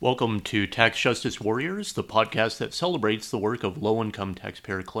Welcome to Tax Justice Warriors, the podcast that celebrates the work of low-income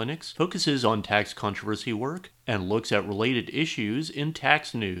taxpayer clinics, focuses on tax controversy work, and looks at related issues in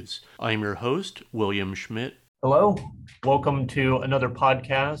tax news. I'm your host, William Schmidt. Hello. Welcome to another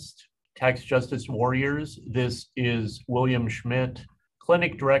podcast, Tax Justice Warriors. This is William Schmidt,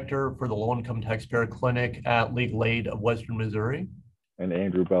 Clinic Director for the Low-Income Taxpayer Clinic at Legal Aid of Western Missouri. And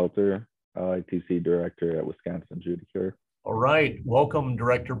Andrew Belter, ITC Director at Wisconsin Judicure. All right. Welcome,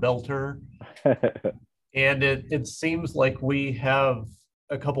 Director Belter. And it seems like we have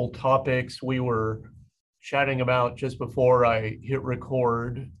a couple topics we were chatting about just before I hit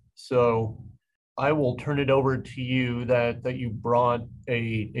record. So I will turn it over to you that you brought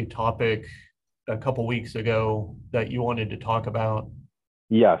a topic a couple weeks ago that you wanted to talk about.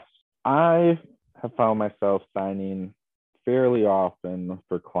 Yes, I have found myself signing fairly often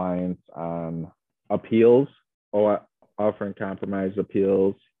for clients on appeals or offering compromise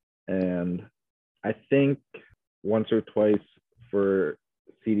appeals, and I think once or twice for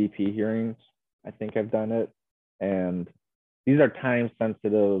CDP hearings. I think I've done it, and these are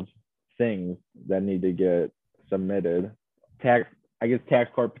time-sensitive things that need to get submitted. Tax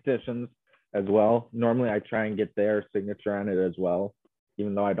court petitions as well. Normally, I try and get their signature on it as well,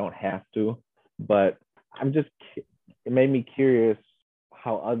 even though I don't have to. But it made me curious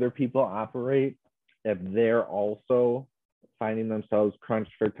how other people operate, if they're also finding themselves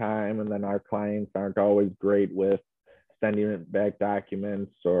crunched for time, and then our clients aren't always great with sending back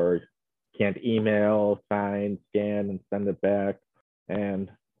documents or can't email, sign, scan, and send it back.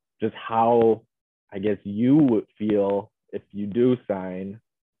 And just how, I guess, you would feel if you do sign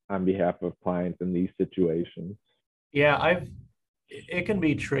on behalf of clients in these situations. Yeah, it can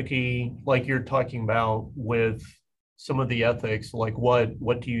be tricky, like you're talking about with some of the ethics, like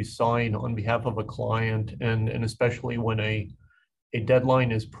what do you sign on behalf of a client, and especially when a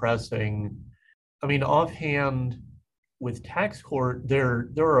deadline is pressing. I mean, offhand, with tax court, there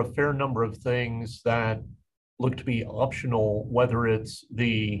are a fair number of things that look to be optional, whether it's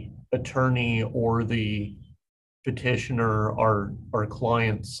the attorney or the petitioner or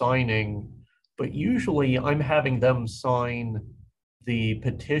client signing. But usually I'm having them sign the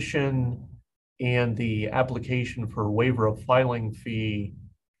petition and the application for waiver of filing fee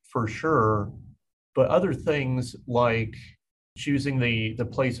for sure. But other things like choosing the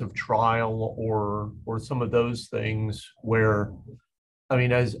place of trial or some of those things where, I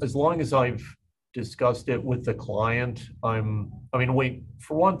mean, as long as I've discussed it with the client,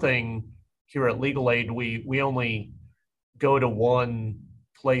 for one thing, here at Legal Aid, we only go to one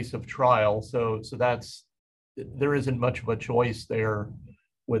place of trial. So there isn't much of a choice there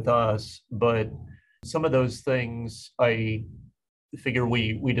with us. But some of those things I figure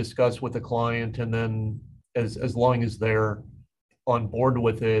we discuss with the client, and then as long as they're on board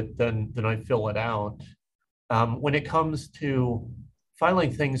with it, then I fill it out. When it comes to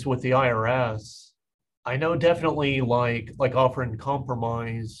filing things with the IRS, I know definitely like offering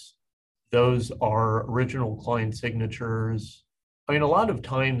compromise, those are original client signatures. I mean, a lot of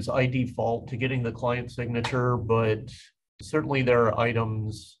times I default to getting the client signature, but certainly there are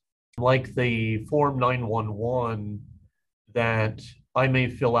items like the Form 911 that I may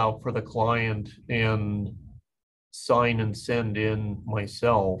fill out for the client and sign and send in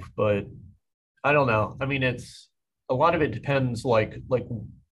myself. But I don't know. I mean, it's a lot of it depends like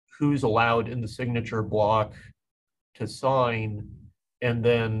who's allowed in the signature block to sign, and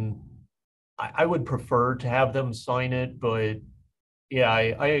then I would prefer to have them sign it. But yeah,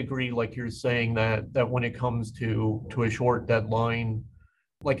 I agree, like you're saying, that when it comes to a short deadline,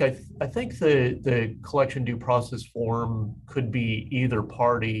 like I think the collection due process form could be either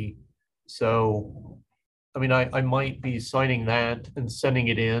party. So I mean, I might be signing that and sending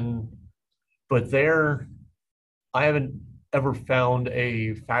it in, but I haven't ever found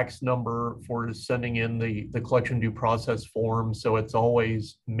a fax number for sending in the collection due process form. So it's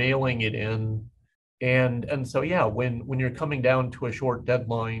always mailing it in. And so, yeah, when you're coming down to a short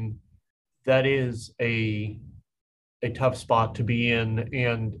deadline, that is a tough spot to be in.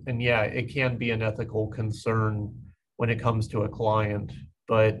 And yeah, it can be an ethical concern when it comes to a client.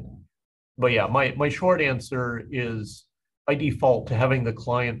 But yeah, my short answer is I default to having the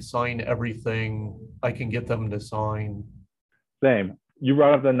client sign everything I can get them to sign. Same. You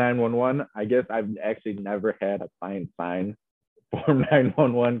brought up the 911. I guess I've actually never had a client sign Form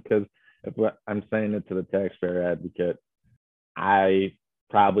 911 because if I'm saying it to the taxpayer advocate, I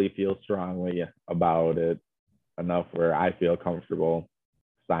probably feel strongly about it enough where I feel comfortable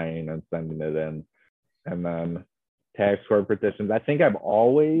signing and sending it in. And then tax court petitions, I think I've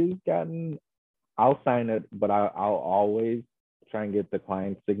always I'll sign it, but I'll always try and get the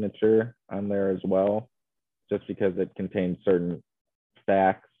client's signature on there as well, just because it contains certain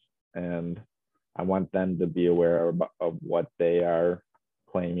facts and I want them to be aware of what they are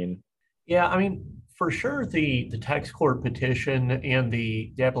claiming. Yeah, I mean, for sure, the tax court petition and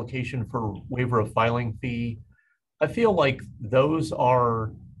the application for waiver of filing fee, I feel like those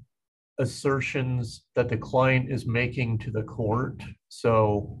are assertions that the client is making to the court.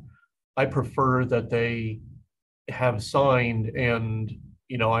 So I prefer that they have signed and,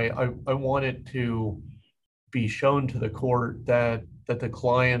 I want it to be shown to the court that the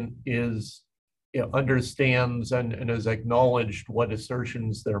client is, understands and has acknowledged what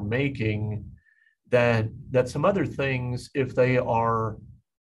assertions they're making, that some other things, if they are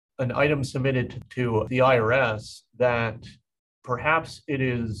an item submitted to the IRS, that perhaps it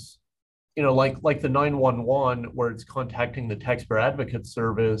is, like the 911 where it's contacting the taxpayer advocate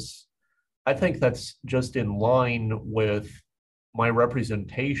service. I think that's just in line with my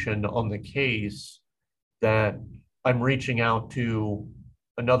representation on the case, that I'm reaching out to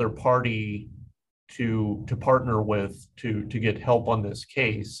another party to partner with to get help on this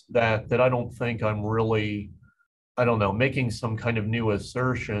case, that I don't think I'm really, I don't know, making some kind of new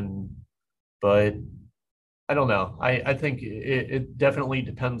assertion, but I don't know. I think it definitely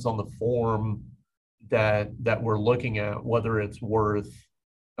depends on the form that we're looking at, whether it's worth,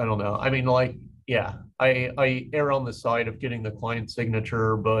 I don't know. I mean, like, yeah, I err on the side of getting the client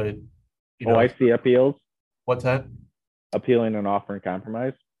signature, but Oh, I see appeals, what's that? appealing and offering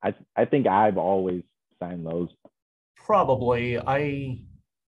compromise. I think I've always signed those. Probably. I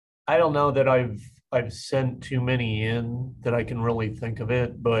don't know that I've sent too many in that I can really think of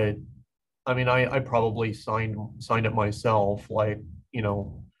it, but I mean, I probably signed it myself, like, you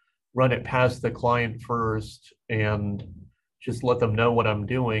know, run it past the client first and just let them know what I'm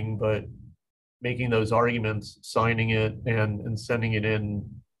doing, but making those arguments, signing it and sending it in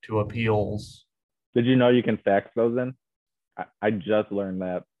to appeals. Did you know you can fax those in? I just learned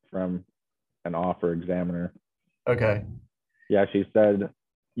that from an offer examiner. Okay. Yeah, she said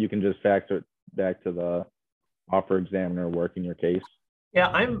you can just fax it back to the offer examiner working your case. Yeah,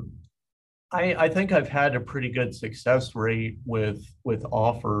 I think I've had a pretty good success rate with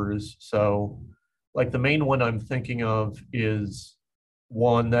offers. So like the main one I'm thinking of is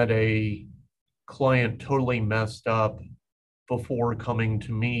one that a client totally messed up before coming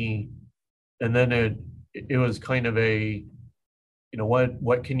to me. And then it was kind of a,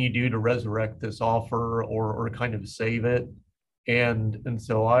 what can you do to resurrect this offer or kind of save it? And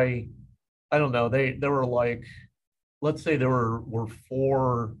so I don't know, they were like, let's say there were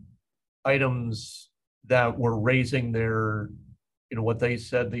four items that were raising their, what they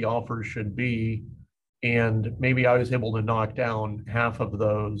said the offer should be. And maybe I was able to knock down half of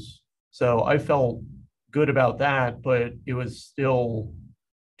those. So I felt good about that, but it was still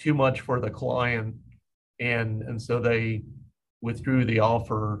too much for the client. And so they withdrew the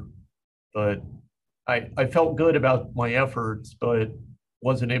offer. But I felt good about my efforts, but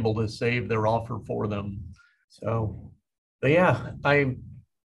wasn't able to save their offer for them. So, but yeah, I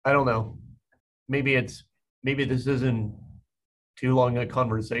don't know. Maybe this isn't too long a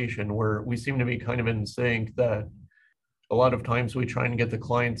conversation where we seem to be kind of in sync, that a lot of times we try and get the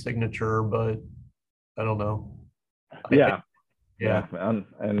client signature, but I don't know. Yeah, Yeah.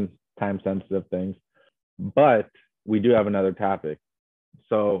 and time sensitive things. But we do have another topic.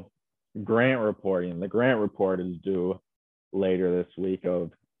 So grant reporting. The grant report is due later this week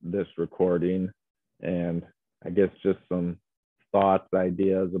of this recording, and I guess just some thoughts,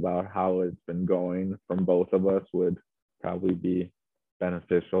 ideas about how it's been going from both of us would probably be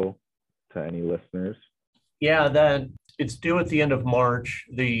beneficial to any listeners. Yeah, that it's due at the end of March,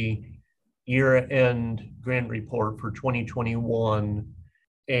 the year-end grant report for 2021.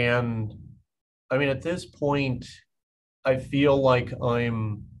 And I mean, at this point, I feel like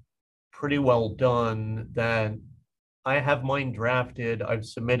I'm pretty well done, that I have mine drafted. I've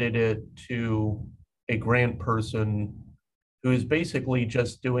submitted it to a grant person who is basically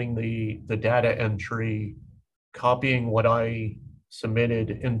just doing the data entry, copying what I submitted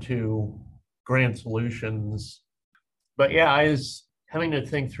into Grant Solutions. But yeah, I was having to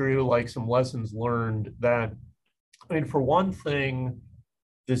think through like some lessons learned, that, I mean, for one thing,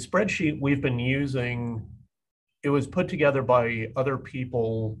 the spreadsheet we've been using, it was put together by other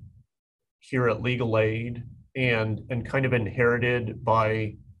people here at Legal Aid and kind of inherited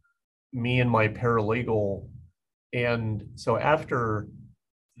by me and my paralegal. And so after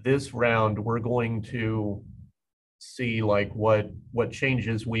this round, we're going to see like what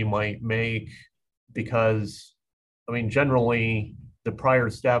changes we might make, because I mean, generally the prior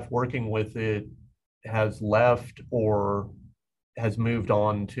staff working with it has left, or has moved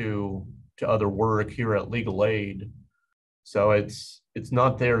on to other work here at Legal Aid. So it's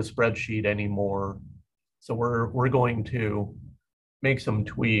not their spreadsheet anymore. So we're going to make some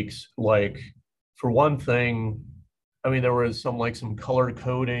tweaks. Like for one thing, I mean, there was some color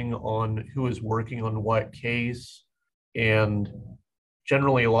coding on who is working on what case. And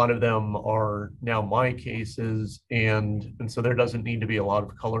generally a lot of them are now my cases. And so there doesn't need to be a lot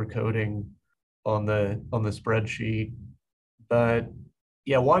of color coding on the spreadsheet. But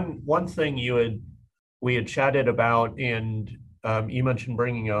yeah, one thing we had chatted about, and you mentioned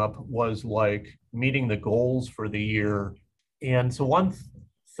bringing up, was like meeting the goals for the year. And so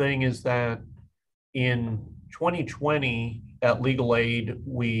thing is that in 2020 at Legal Aid,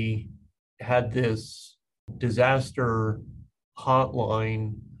 we had this disaster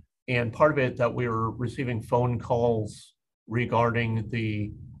hotline, and part of it that we were receiving phone calls regarding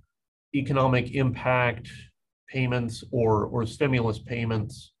the economic impact payments or stimulus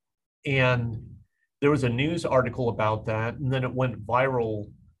payments. And there was a news article about that, and then it went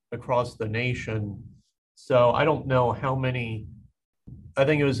viral across the nation. So I don't know how many, I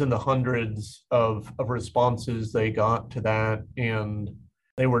think it was in the hundreds of responses they got to that. And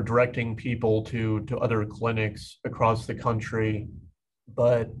they were directing people to other clinics across the country.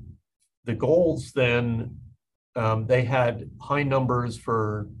 But the goals then, they had high numbers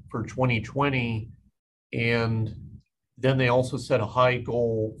for 2020, and then they also set a high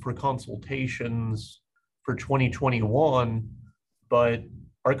goal for consultations for 2021, but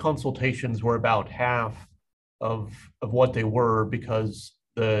our consultations were about half of what they were because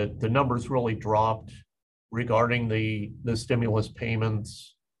the numbers really dropped regarding the stimulus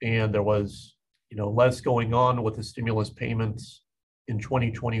payments, and there was less going on with the stimulus payments in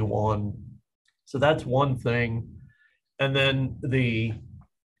 2021. So that's one thing. And then the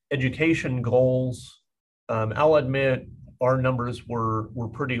education goals, I'll admit our numbers were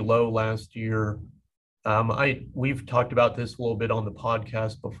pretty low last year. We've talked about this a little bit on the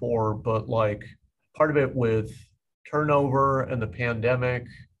podcast before, but like part of it with turnover and the pandemic,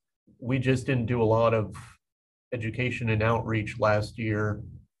 we just didn't do a lot of education and outreach last year.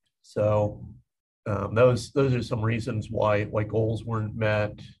 So those are some reasons why goals weren't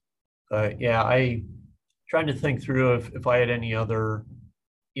met. Yeah, I trying to think through if I had any other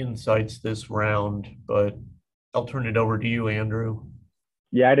insights this round, but I'll turn it over to you, Andrew.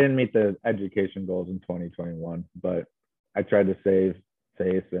 Yeah, I didn't meet the education goals in 2021, but I tried to save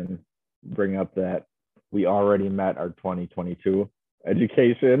face and bring up that we already met our 2022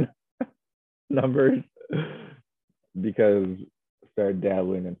 education numbers because I started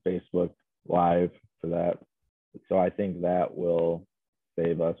dabbling in Facebook Live for that. So I think that will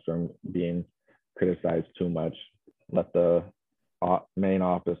save us from being criticized too much. Let the main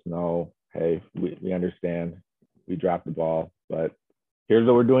office know, hey, we understand we dropped the ball, but here's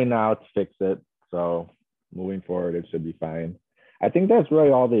what we're doing now to fix it. So moving forward, it should be fine. I think that's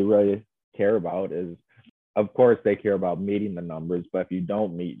really all they really care about is, of course, they care about meeting the numbers, but if you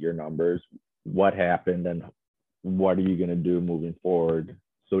don't meet your numbers, what happened and what are you going to do moving forward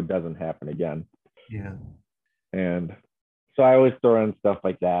so it doesn't happen again? Yeah. And so I always throw in stuff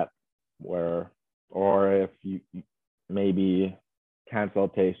like that where, or if you maybe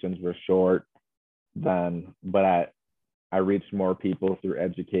consultations were short, then, but I reached more people through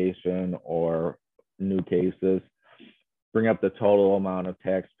education or new cases, bring up the total amount of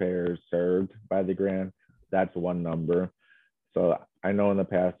taxpayers served by the grant. That's one number. So I know in the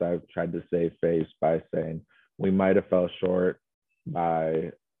past I've tried to save face by saying we might have fell short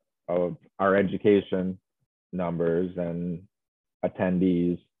by our education numbers and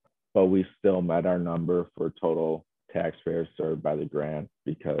attendees, but we still met our number for total taxpayers served by the grant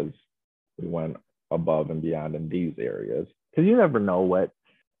because we went above and beyond in these areas. Because you never know what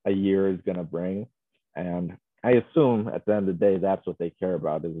a year is going to bring. And I assume at the end of the day, that's what they care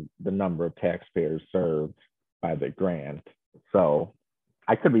about is the number of taxpayers served by the grant. So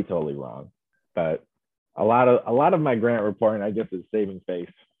I could be totally wrong, but a lot of my grant reporting, I guess, is saving face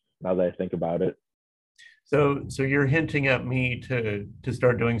now that I think about it. So you're hinting at me to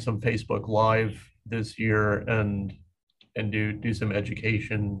start doing some Facebook Live this year and do some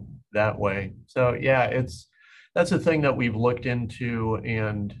education that way. So yeah, that's a thing that we've looked into,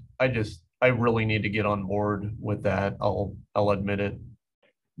 and I really need to get on board with that. I'll admit it.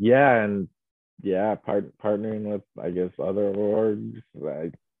 Yeah, and yeah, partnering with, I guess, other orgs.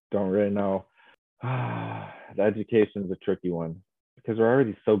 I don't really know. The education is a tricky one because we're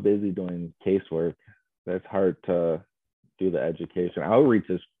already so busy doing casework that it's hard to do the education. Outreach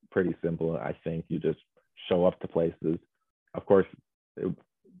is pretty simple. I think you just show up to places. Of course,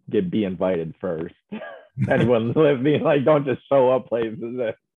 be invited first. Anyone listening, like, don't just show up places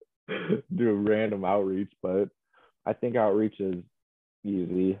and do random outreach. But I think outreach is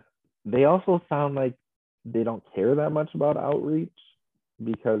easy. They also sound like they don't care that much about outreach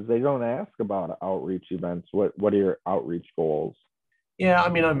because they don't ask about outreach events. What are your outreach goals? Yeah, I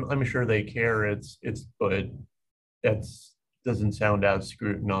mean, I'm sure they care. But that's doesn't sound as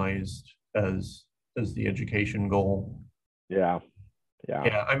scrutinized as the education goal. Yeah, yeah.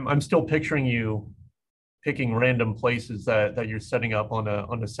 Yeah, I'm still picturing you picking random places that you're setting up on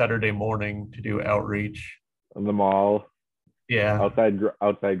a Saturday morning to do outreach. In the mall, Yeah,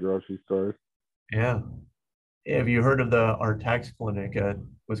 outside grocery stores. yeah. Have you heard of the our tax clinic at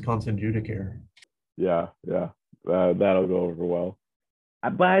Wisconsin Judicare? Yeah, yeah. That'll go over well.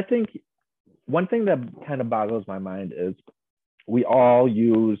 But I think one thing that kind of boggles my mind is we all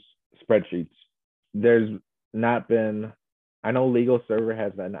use spreadsheets. There's not been, I know Legal Server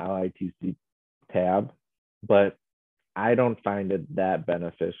has an LITC tab, but I don't find it that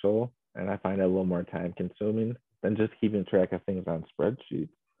beneficial. And I find it a little more time consuming than just keeping track of things on spreadsheets.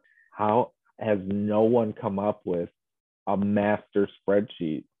 How has no one come up with a master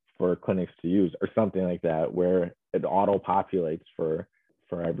spreadsheet for clinics to use or something like that where it auto populates for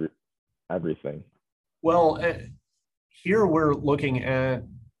everything? Well, here we're looking at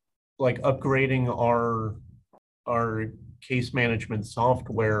like upgrading our case management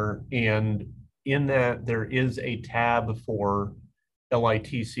software, and in that there is a tab for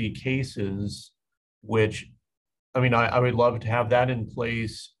LITC cases, which I mean I would love to have that in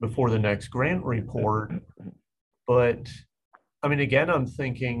place before the next grant report. But I mean, again, I'm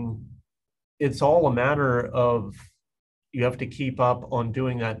thinking it's all a matter of you have to keep up on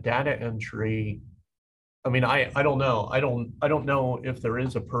doing that data entry. I mean, I don't know. I don't know if there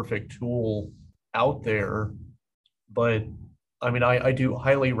is a perfect tool out there, but I mean, I do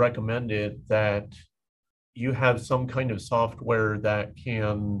highly recommend it that you have some kind of software that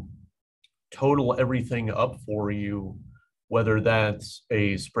can total everything up for you, whether that's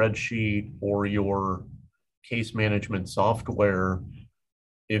a spreadsheet or your case management software.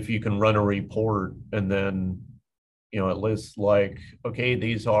 If you can run a report and then it lists like, okay,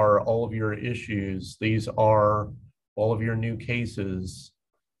 these are all of your issues, these are all of your new cases,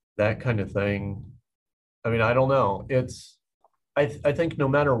 that kind of thing. I mean, I don't know. I think no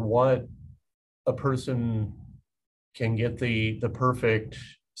matter what, a person can get the perfect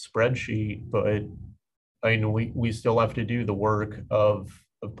spreadsheet, but I mean, we still have to do the work of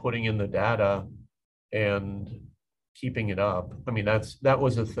putting in the data and keeping it up. I mean, that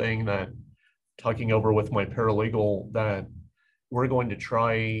was a thing that talking over with my paralegal that we're going to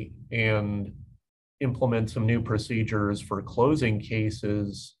try and implement some new procedures for closing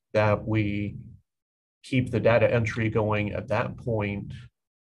cases that we keep the data entry going at that point,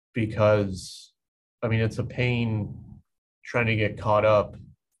 because I mean it's a pain trying to get caught up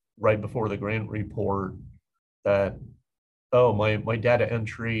right before the grant report that, oh, my data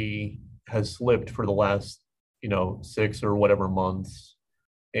entry has slipped for the last 6 or whatever months,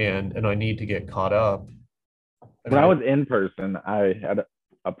 and I need to get caught up. I When mean, I was in person, I had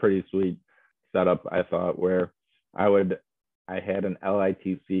a pretty sweet setup, I thought, where I would I had an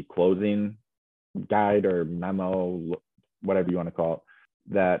LITC closing guide or memo, whatever you want to call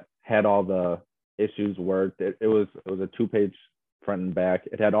it, that had all the issues worked. It was a 2-page front and back.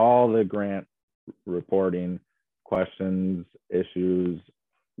 It had all the grant reporting questions, issues,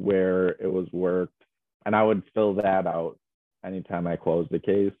 where it was worked, and I would fill that out anytime I closed the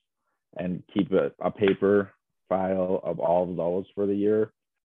case and keep a paper file of all of those for the year.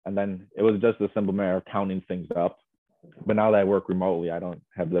 And then it was just a simple matter of counting things up. But now that I work remotely, I don't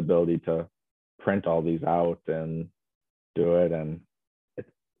have the ability to print all these out and do it. And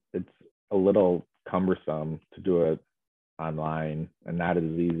it's a little cumbersome to do it online and not as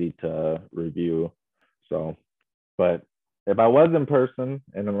easy to review. So, but if I was in person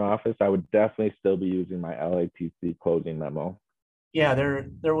in an office, I would definitely still be using my LITC closing memo. yeah,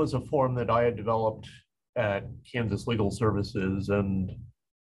 there was a form that I had developed at Kansas Legal Services, and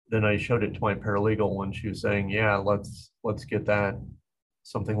then I showed it to my paralegal and she was saying, yeah, let's get that,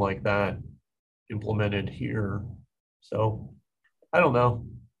 something like that implemented here. So I don't know.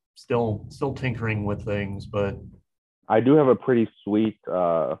 Still tinkering with things, but I do have a pretty sweet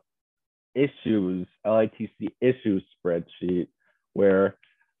issues, LITC issues spreadsheet where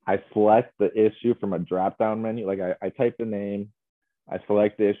I select the issue from a drop down menu. Like I type the name, I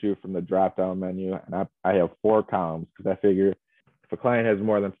select the issue from the drop down menu, and I have 4 columns because I figure if a client has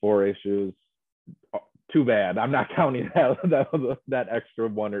more than 4 issues, too bad. I'm not counting that extra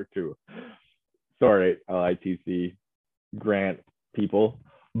 1 or 2. Sorry, LITC grant people.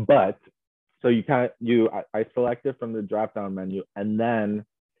 But So I select it from the drop down menu, and then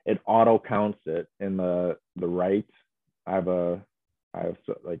it auto counts it in the right. I have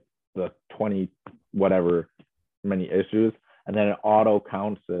like the 20 whatever many issues, and then it auto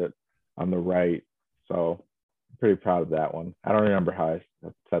counts it on the right. So I'm pretty proud of that one. I don't remember how I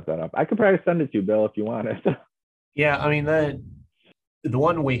set that up. I could probably send it to you, Bill, if you want it. Yeah, I mean the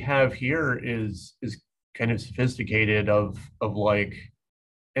one we have here is kind of sophisticated of like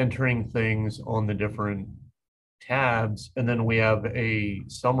entering things on the different tabs, and then we have a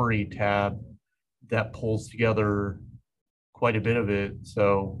summary tab that pulls together quite a bit of it.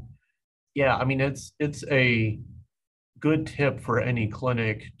 So yeah, I mean it's a good tip for any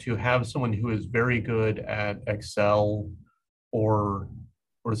clinic to have someone who is very good at Excel or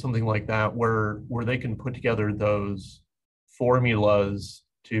or something like that where they can put together those formulas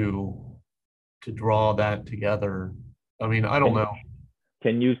to draw that together. I mean, I don't can know.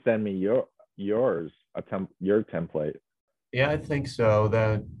 can you send me yours your template? Yeah, I think so.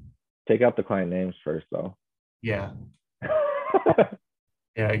 That Take out the client names first, though. yeah,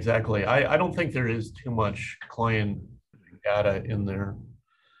 yeah, exactly. I don't think there is too much client data in there.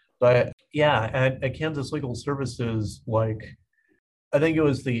 But yeah, at Kansas Legal Services, like I think it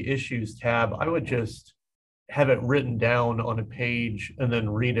was the issues tab, I would just have it written down on a page and then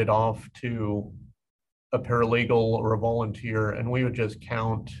read it off to a paralegal or a volunteer, and we would just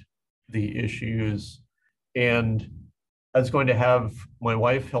count the issues. And I was going to have my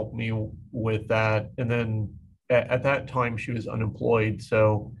wife help me with that. And then at that time, she was unemployed.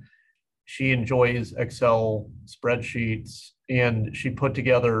 So she enjoys Excel spreadsheets, and she put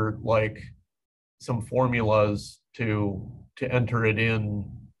together like some formulas to enter it in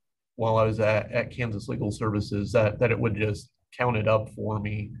while I was at Kansas Legal Services that it would just count it up for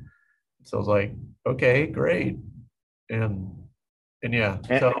me. So I was like, okay, great. And and yeah,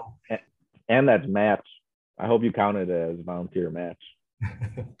 and, so and that's match. I hope you counted it as volunteer match.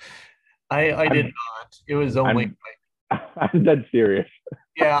 I did I'm not. It was only I'm I'm dead serious.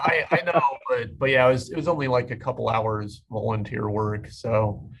 yeah, I know, but yeah, it was only like a couple hours volunteer work.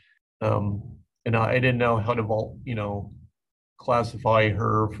 So and I didn't know how to classify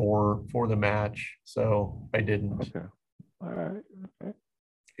her for the match. So I didn't. Okay. All right. Okay.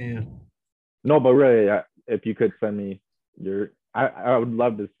 Yeah. No, but really, if you could send me I would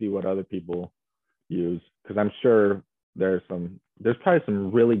love to see what other people use, because I'm sure there's probably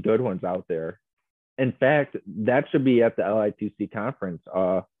some really good ones out there. In fact, that should be at the LITC conference,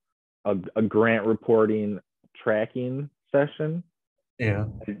 a grant reporting tracking session, Yeah.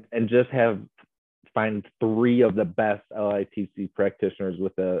 and just find three of the best LITC practitioners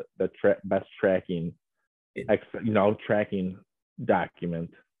with the best tracking, tracking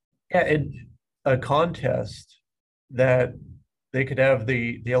document. Yeah, and a contest that they could have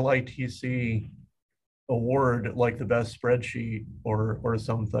the LITC award like the best spreadsheet or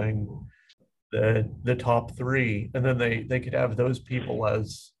something, the top three, and then they could have those people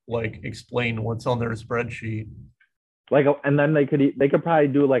as like explain what's on their spreadsheet. Like, and then they could probably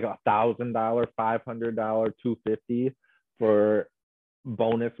do like $1,000, $500, $250 for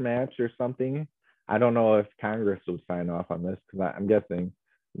bonus match or something. I don't know if Congress would sign off on this, because I'm guessing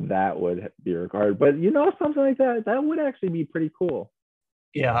that would be required. But something like that would actually be pretty cool.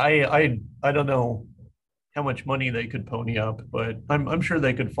 Yeah, I don't know how much money they could pony up, but I'm sure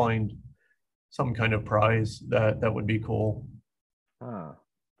they could find some kind of prize that would be cool. Huh.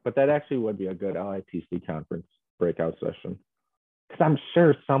 But that actually would be a good LITC conference breakout session. Because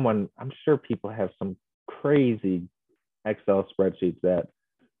I'm sure people have some crazy Excel spreadsheets that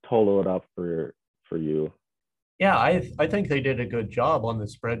total it up for you. Yeah, I think they did a good job on the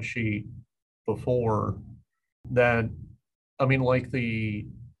spreadsheet before that. I mean, like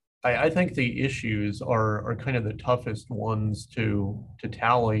I think the issues are kind of the toughest ones to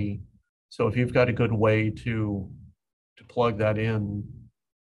tally. So if you've got a good way to plug that in,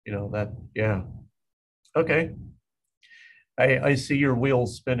 that yeah. Okay. I see your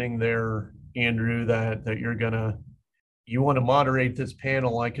wheels spinning there, Andrew, that you want to moderate this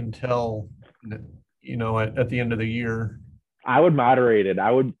panel, I can tell, at the end of the year. I would moderate it.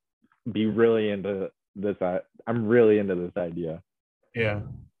 I would be really into this. I'm really into this idea. Yeah.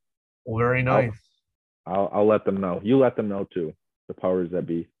 Well, very I'll, nice. I'll let them know. You let them know too, the powers that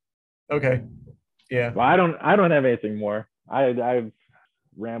be. Okay. Yeah. Well, I don't have anything more. I've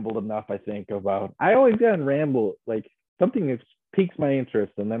rambled enough, I think, about. I always get and ramble, like something that piques my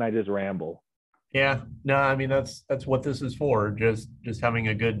interest, and then I just ramble. Yeah. No, I mean that's what this is for, just having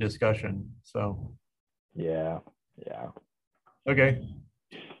a good discussion. So, Yeah, yeah. okay.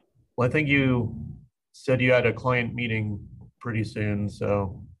 Well, I think you said you had a client meeting pretty soon,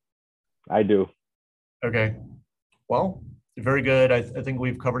 so I do. Okay. Well, very good. I think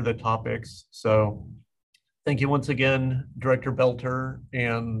we've covered the topics. So thank you once again, Director Belter.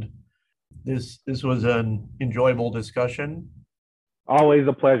 And this was an enjoyable discussion. Always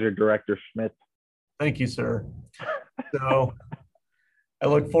a pleasure, Director Schmidt. Thank you, sir. So I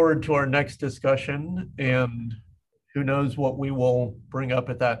look forward to our next discussion, and who knows what we will bring up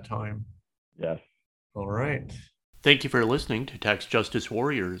at that time. Yes. All right. Thank you for listening to Tax Justice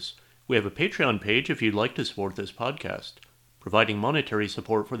Warriors. We have a Patreon page if you'd like to support this podcast. Providing monetary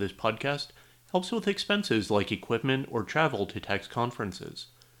support for this podcast helps with expenses like equipment or travel to tax conferences.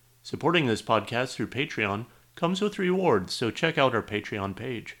 Supporting this podcast through Patreon comes with rewards, so check out our Patreon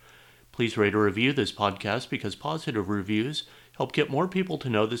page. Please rate or review this podcast because positive reviews help get more people to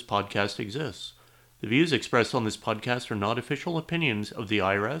know this podcast exists. The views expressed on this podcast are not official opinions of the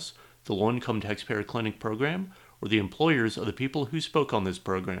IRS, the Low Income Taxpayer Clinic program, or the employers of the people who spoke on this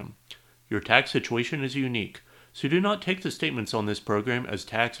program. Your tax situation is unique, so do not take the statements on this program as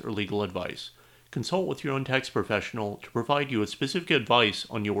tax or legal advice. Consult with your own tax professional to provide you with specific advice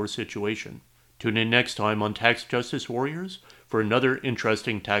on your situation. Tune in next time on Tax Justice Warriors for another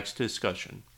interesting tax discussion.